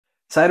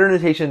CIDR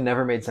notation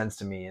never made sense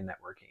to me in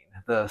networking.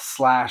 The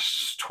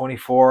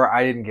 /24,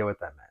 I didn't get what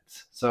that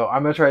meant. So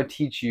I'm going to try to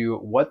teach you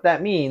what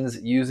that means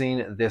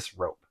using this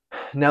rope.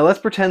 Now let's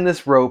pretend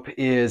this rope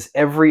is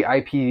every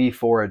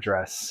IPv4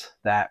 address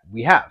that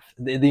we have,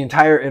 the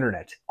entire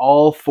internet,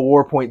 all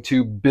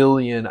 4.2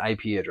 billion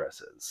IP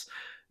addresses.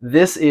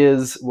 This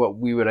is what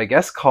we would, I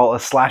guess, call a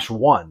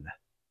 /1.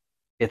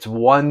 It's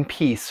one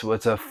piece, so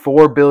it's a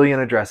 4 billion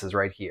addresses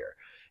right here.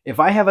 If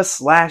I have a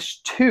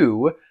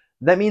 /2,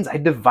 that means I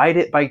divide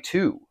it by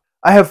 2.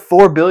 I have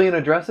 4 billion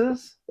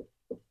addresses,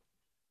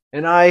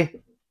 and I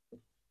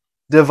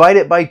divide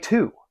it by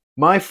 2.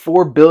 My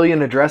 4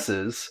 billion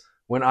addresses,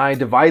 when I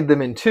divide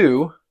them in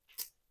 2,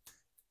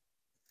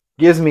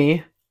 gives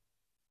me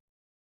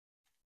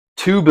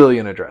 2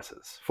 billion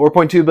addresses.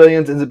 4.2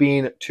 billion ends up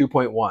being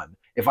 2.1.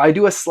 If I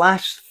do a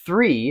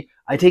 /3,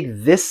 I take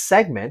this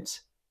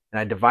segment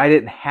and I divide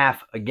it in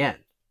half again.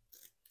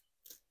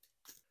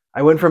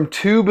 I went from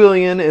 2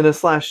 billion in a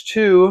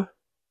 /2,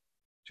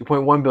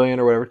 2.1 billion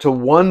or whatever, to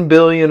 1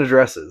 billion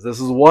addresses.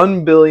 This is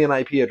 1 billion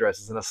IP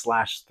addresses in a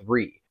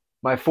 /3.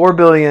 My 4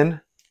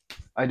 billion,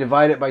 I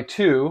divide it by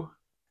 2,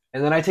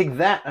 and then I take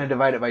that and I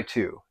divide it by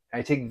 2.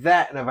 I take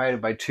that and divide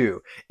it by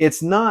 2.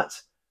 It's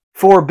not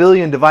 4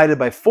 billion divided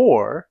by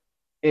 4.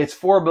 It's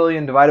 4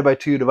 billion divided by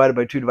 2, divided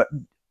by 2,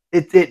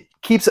 it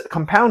keeps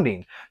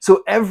compounding.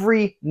 So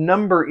every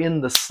number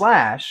in the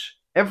slash,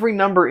 every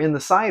number in the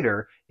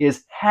CIDR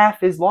is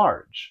half as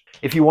large.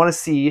 If you want to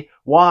see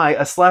why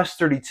a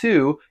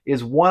 /32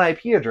 is one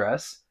IP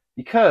address,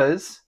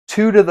 because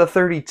 2 to the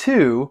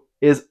 32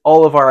 is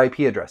all of our IP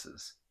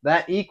addresses.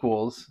 That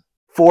equals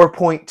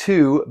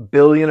 4.2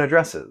 billion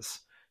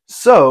addresses.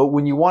 So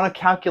when you want to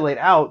calculate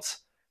out,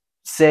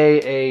 say,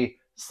 a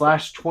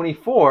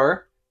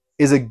 /24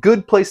 is a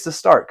good place to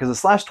start, because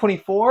a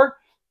 /24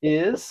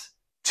 is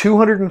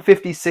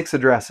 256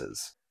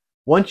 addresses.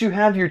 Once you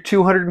have your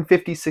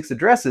 256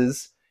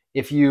 addresses,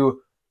 if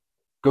you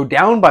go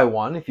down by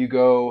 1, if you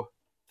go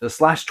to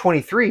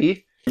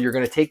 /23, you're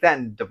going to take that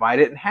and divide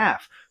it in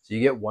half. So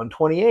you get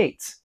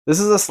 128. This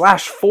is a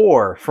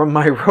 /4 from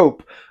my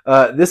rope.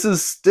 This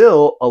is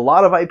still a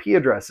lot of IP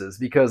addresses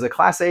because a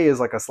class A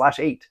is like a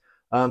 /8.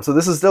 So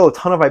this is still a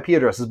ton of IP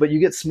addresses, but you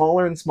get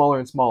smaller and smaller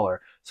and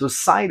smaller. So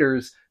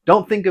CIDRs,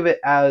 don't think of it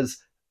as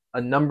a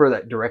number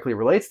that directly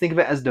relates. Think of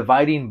it as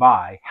dividing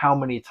by how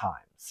many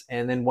times.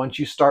 And then once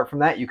you start from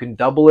that, you can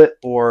double it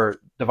or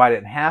divide it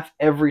in half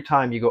every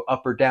time you go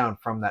up or down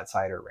from that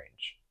CIDR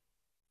range.